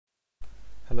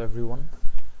Hello everyone,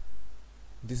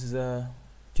 this is a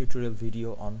tutorial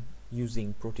video on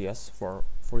using Proteus for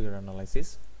Fourier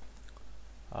analysis.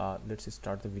 Let's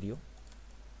start the video.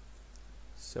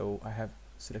 So I have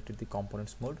selected the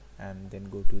components mode and then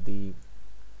go to the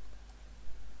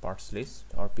parts list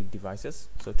or pick devices.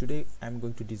 So today I'm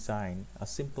going to design a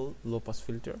simple low pass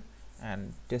filter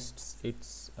and test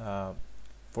its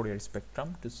Fourier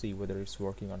spectrum to see whether it's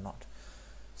working or not.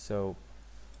 So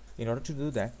in order to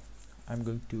do that, I'm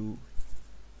going to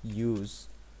use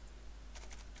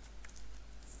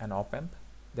an op-amp,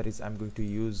 that is I'm going to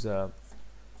use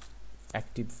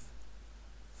active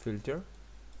filter.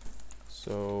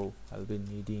 So I'll be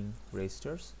needing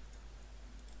resistors,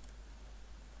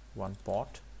 one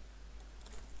pot.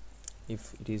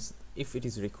 If it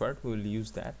is required, we will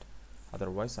use that,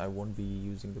 otherwise I won't be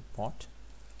using the pot.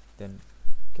 Then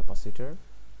capacitor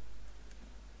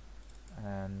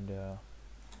and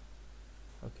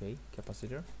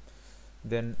capacitor.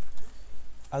 Then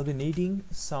I'll be needing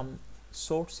some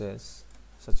sources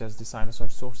such as the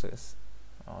sinusoid sources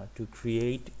to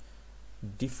create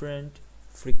different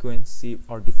frequency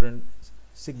or different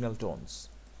signal tones.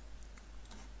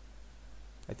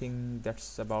 I think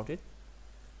that's about it.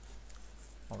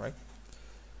 Alright,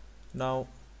 now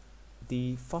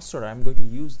the first order, I'm going to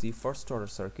use the first order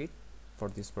circuit for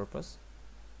this purpose.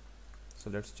 So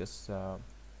let's just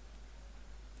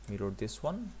mirror this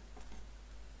one.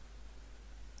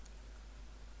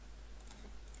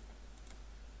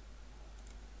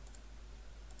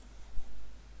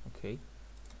 Okay,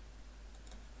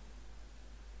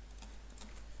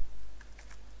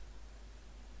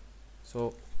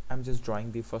 so I'm just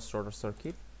drawing the first order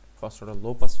circuit, first order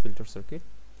low pass filter circuit.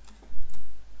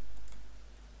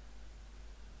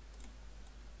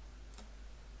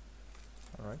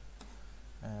 Alright,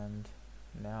 and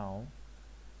now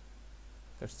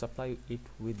let's supply it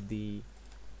with the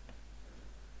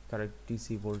correct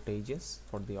DC voltages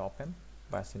for the op-amp,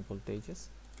 biasing voltages.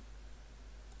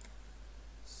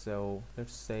 So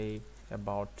let's say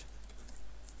about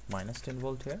minus 10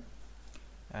 volt here,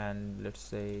 and let's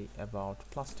say about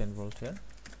plus 10 volt here.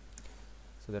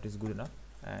 So that is good enough,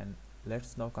 and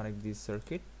let's now connect this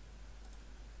circuit.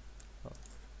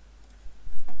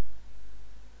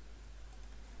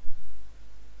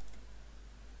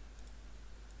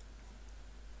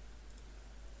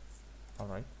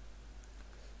 Alright,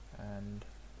 and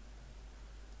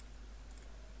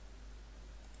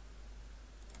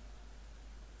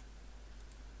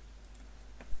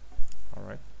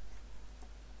alright,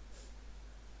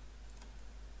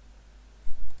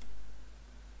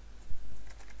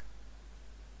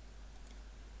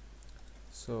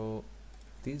 so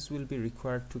this will be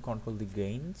required to control the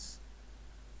gains.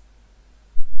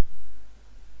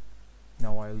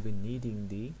 Now I will be needing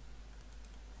the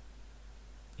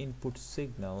input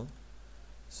signal,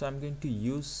 so I'm going to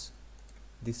use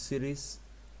the series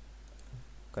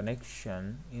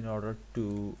connection in order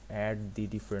to add the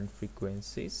different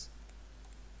frequencies.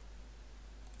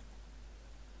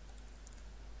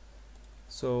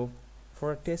 So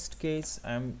for a test case,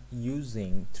 I'm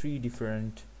using 3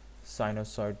 different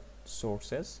sinusoid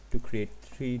sources to create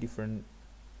 3 different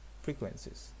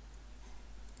frequencies.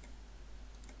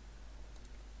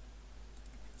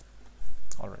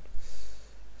 Alright,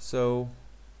 so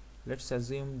let's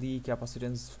assume the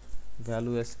capacitance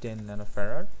value as 10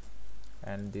 nanofarad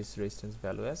and this resistance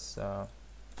value as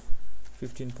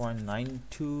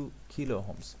 15.92 kilo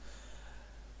ohms.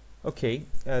 Okay,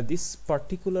 this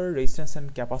particular resistance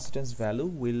and capacitance value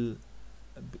will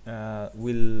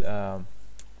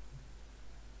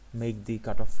make the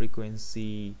cutoff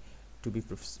frequency to be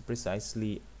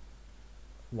precisely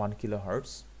 1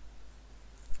 kilohertz.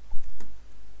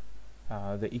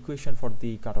 The equation for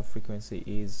the cutoff frequency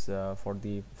is for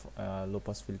the low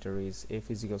pass filter is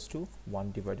f is equals to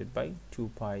 1 divided by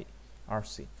 2 pi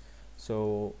RC.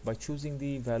 So by choosing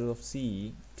the value of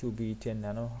C to be 10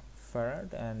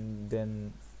 nanofarad, and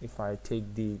then if I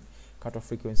take the cutoff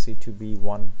frequency to be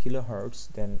 1 kilohertz,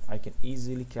 then I can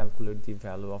easily calculate the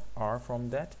value of R from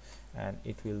that, and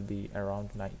it will be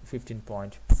around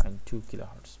 15.92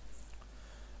 kilohertz.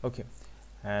 Okay,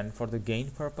 and for the gain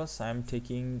purpose, I am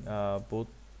taking both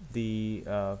the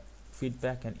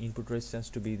feedback and input resistance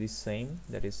to be the same,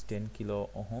 that is 10 kilo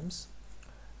ohms.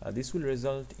 This will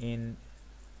result in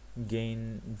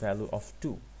gain value of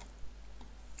 2.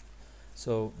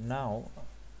 So now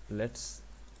let's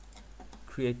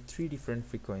create 3 different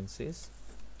frequencies.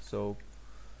 So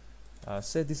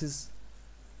say this is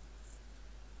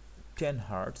 10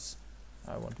 hertz.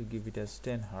 I want to give it as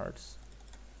 10 hertz,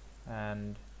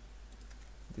 and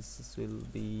this will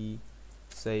be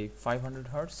say 500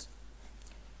 hertz,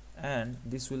 and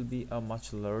this will be a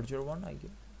much larger one.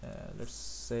 Let's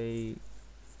say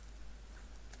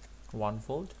 1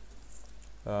 volt.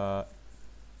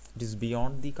 It is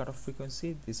beyond the cutoff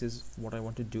frequency. This is what I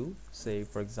want to do, say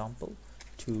for example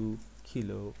 2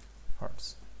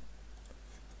 kilohertz.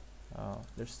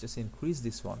 Let's just increase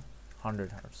this one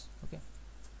 100 hertz. Okay,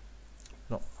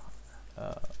 no,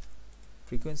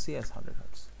 frequency as 100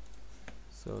 hertz.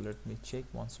 So let me check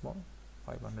once more,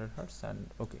 500 hertz, and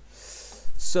okay.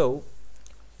 So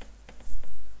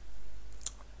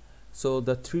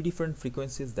the 3 different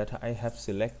frequencies that I have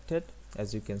selected,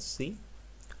 as you can see,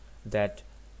 that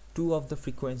 2 of the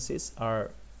frequencies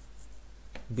are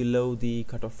below the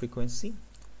cutoff frequency,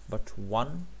 but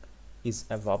 1 is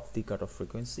above the cutoff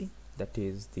frequency, that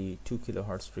is the 2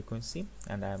 kilohertz frequency,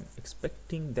 and I am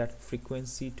expecting that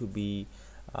frequency to be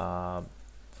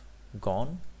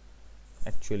gone.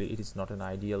 Actually, it is not an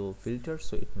ideal filter,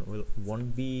 so it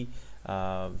won't be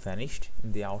vanished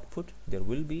in the output. There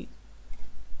will be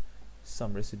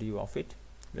some residue of it.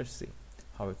 Let's see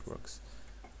how it works.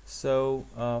 So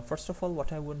first of all,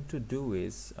 what I want to do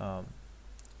is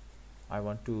I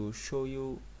want to show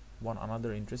you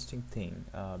another interesting thing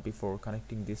before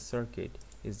connecting this circuit,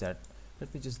 is that,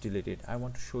 let me just delete it. I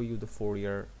want to show you the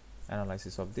Fourier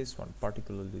analysis of this one,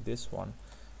 particularly this one.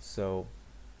 So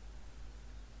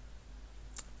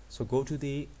go to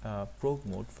the probe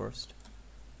mode first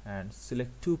and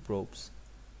select 2 probes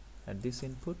at this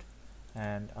input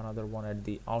and another one at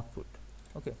the output.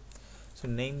 Okay, so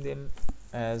name them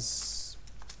as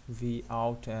V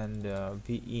out and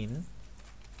V in.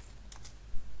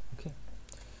 Okay,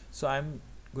 so I'm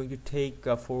going to take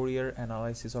a Fourier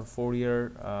analysis or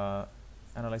Fourier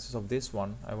analysis of this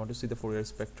one. I want to see the Fourier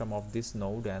spectrum of this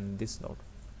node and this node.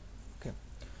 Okay,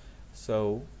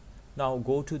 so now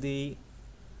go to the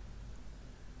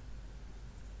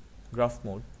graph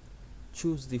mode,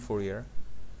 choose the Fourier.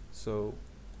 So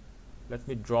let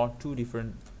me draw two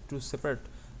separate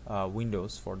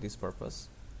windows for this purpose.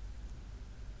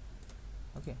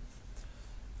 Okay,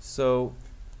 so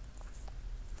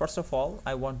first of all,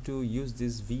 I want to use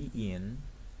this V in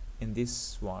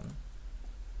this one.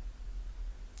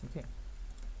 Okay,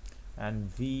 and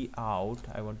V out,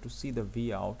 I want to see the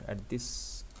V out at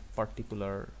this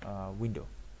particular window.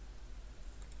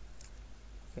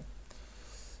 Okay,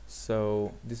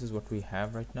 so this is what we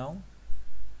have right now.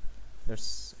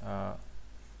 Let's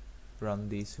run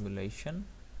the simulation.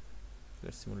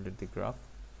 Let's simulate the graph.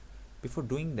 Before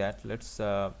doing that, let's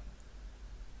so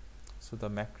the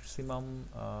maximum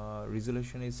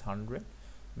resolution is 100,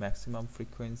 maximum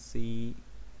frequency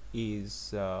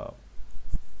is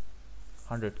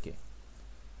 100K.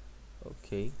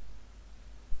 Okay,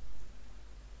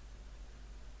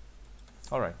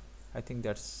 alright, I think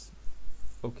that's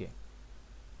okay.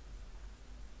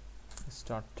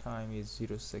 Start time is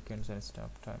 0 seconds and stop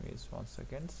time is 1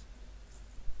 second.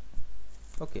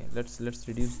 Okay, let's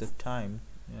reduce the time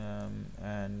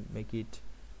and make it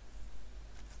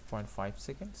 0.5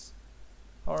 seconds,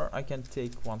 or I can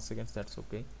take 1 second. That's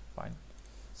okay, fine.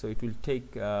 So it will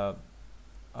take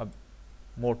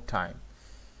more time.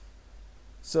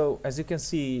 So as you can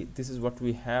see, this is what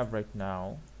we have right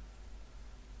now.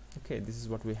 Okay, this is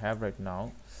what we have right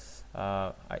now.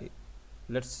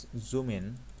 Let's zoom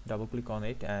in, double click on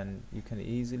it, and you can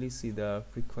easily see the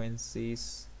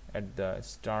frequencies at the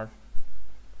start,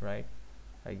 right?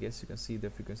 I guess you can see the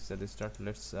frequencies at the start.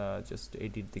 Let's just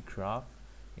edit the graph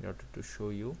in order to show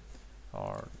you,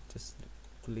 or just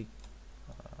click.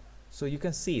 So you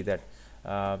can see that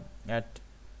at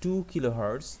 2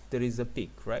 kilohertz there is a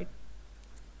peak, right?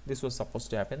 This was supposed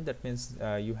to happen. That means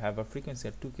you have a frequency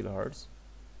at 2 kilohertz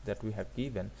that we have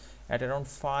given. At around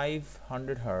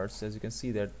 500 hertz, as you can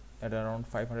see that at around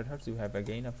 500 hertz you have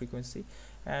again a frequency,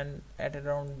 and at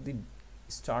around the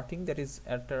starting, that is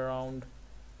at around,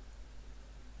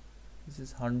 this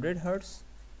is 100 hertz,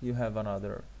 you have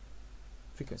another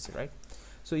frequency, right?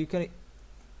 So you can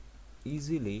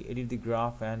easily edit the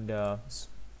graph and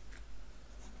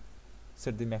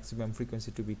set the maximum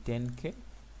frequency to be 10K,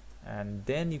 and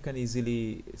then you can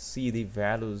easily see the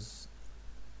values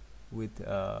with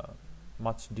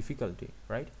much difficulty,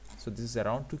 right? So this is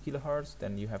around 2 kilohertz,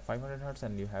 then you have 500 hertz,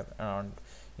 and you have around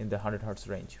in the 100 hertz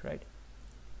range, right?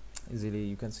 Easily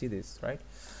you can see this, right?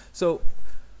 So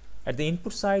at the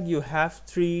input side you have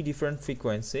 3 different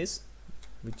frequencies,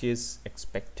 which is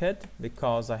expected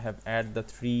because I have added the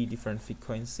 3 different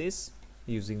frequencies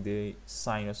using the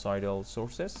sinusoidal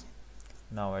sources.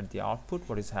 Now at the output,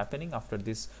 what is happening after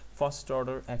this first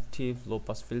order active low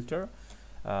pass filter,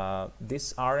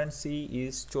 this RNC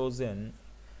is chosen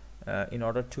in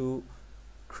order to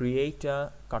create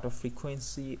a cutoff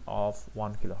frequency of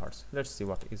 1 kilohertz. Let's see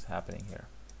what is happening here.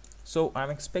 So I'm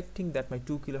expecting that my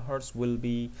 2 kilohertz will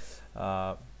be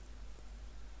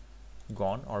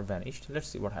gone or vanished. Let's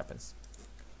see what happens.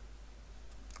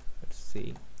 Let's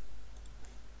see.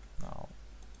 Now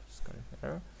just got it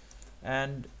here,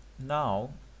 and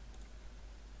now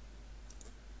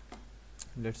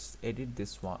let's edit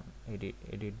this one,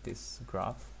 edit this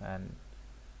graph and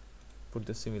put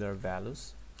the similar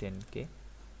values. 10k.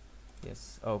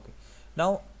 Yes, okay.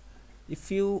 Now if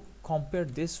you compare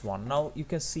this one, now you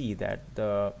can see that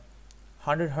the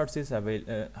 100 hertz is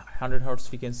 100 hertz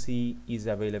frequency is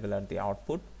available at the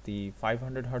output. The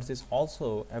 500 hertz is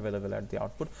also available at the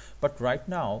output, but right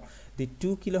now the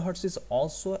 2 kilohertz is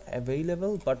also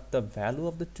available, but the value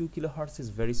of the 2 kilohertz is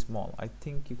very small. I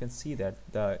think you can see that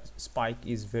the spike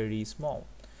is very small,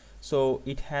 so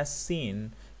it has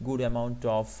seen good amount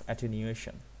of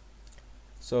attenuation.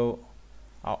 So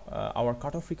our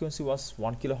cutoff frequency was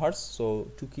 1 kilohertz, so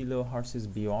 2 kilohertz is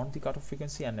beyond the cutoff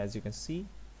frequency, and as you can see,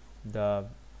 the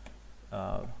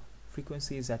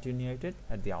frequency is attenuated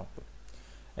at the output.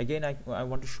 Again, I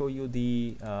want to show you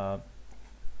the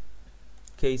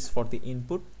case for the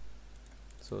input.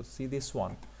 So see this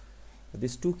one,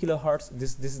 this 2 kilohertz,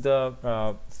 this is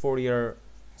the Fourier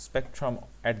spectrum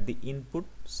at the input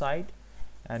side,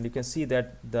 and you can see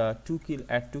that the 2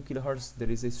 kilohertz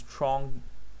there is a strong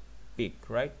peak,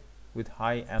 right, with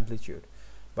high amplitude,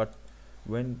 but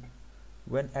when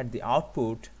at the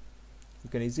output, you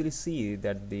can easily see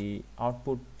that the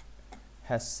output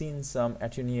has seen some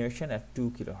attenuation at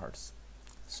 2 kilohertz.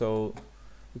 So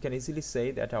we can easily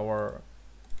say that our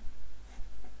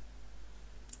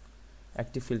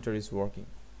active filter is working.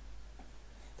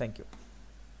 Thank you.